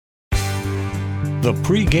The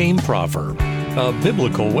Pre-Game Proverb, a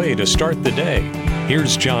biblical way to start the day.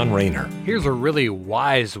 Here's John Rayner. Here's a really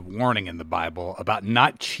wise warning in the Bible about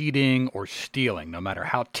not cheating or stealing, no matter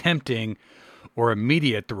how tempting or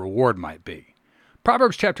immediate the reward might be.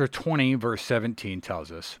 Proverbs chapter 20, verse 17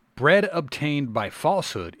 tells us, "Bread obtained by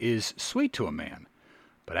falsehood is sweet to a man,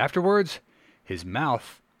 but afterwards his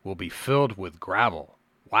mouth will be filled with gravel."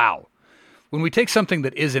 Wow. When we take something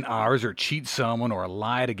that isn't ours or cheat someone or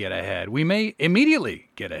lie to get ahead, we may immediately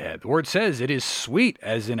get ahead. The word says it is sweet,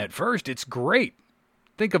 as in at first it's great.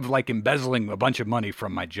 Think of like embezzling a bunch of money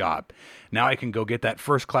from my job. Now I can go get that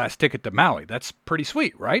first-class ticket to Maui. That's pretty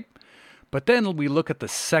sweet, right? But then we look at the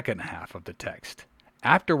second half of the text.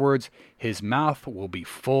 Afterwards, his mouth will be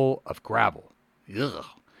full of gravel. Ugh.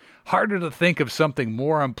 Harder to think of something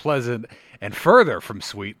more unpleasant and further from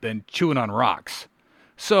sweet than chewing on rocks.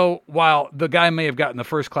 So, while the guy may have gotten the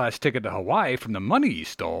first-class ticket to Hawaii from the money he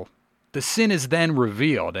stole, the sin is then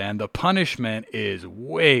revealed, and the punishment is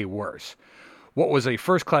way worse. What was a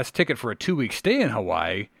first-class ticket for a 2-week stay in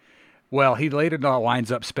Hawaii, well, he later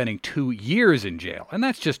winds up spending 2 years in jail, and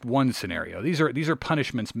that's just one scenario. These are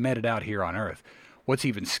punishments meted out here on earth. What's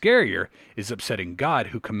even scarier is upsetting God,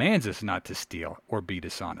 who commands us not to steal or be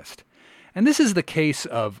dishonest. And this is the case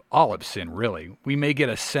of all of sin, really. We may get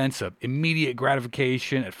a sense of immediate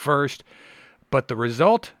gratification at first, but the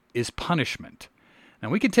result is punishment. Now,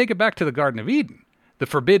 we can take it back to the Garden of Eden. The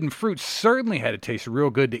forbidden fruit certainly had to taste real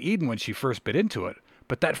good to Eden when she first bit into it,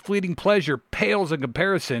 but that fleeting pleasure pales in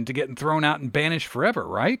comparison to getting thrown out and banished forever,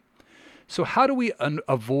 right? So how do we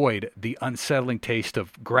avoid the unsettling taste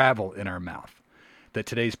of gravel in our mouth that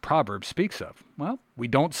today's proverb speaks of? Well, we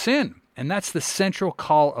don't sin. And that's the central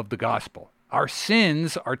call of the gospel. Our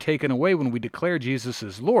sins are taken away when we declare Jesus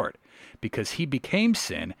as Lord, because he became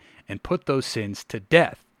sin and put those sins to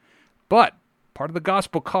death. But part of the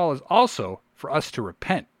gospel call is also for us to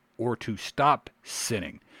repent or to stop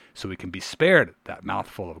sinning so we can be spared that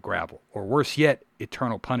mouthful of gravel, or worse yet,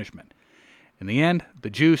 eternal punishment. In the end, the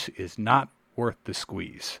juice is not worth the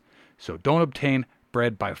squeeze. So don't obtain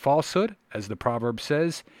bread by falsehood, as the proverb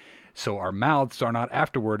says, so our mouths are not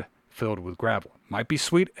afterward filled with gravel. Might be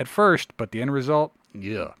sweet at first, but the end result,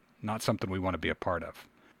 not something we want to be a part of.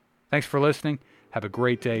 Thanks for listening. Have a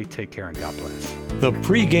great day. Take care and God bless. The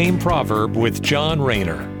Pre-Game Proverb with John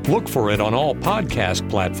Rayner. Look for it on all podcast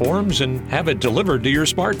platforms and have it delivered to your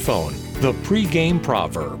smartphone. The Pre-Game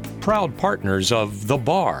Proverb, proud partners of The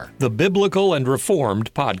Bar, the Biblical and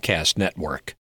Reformed Podcast Network.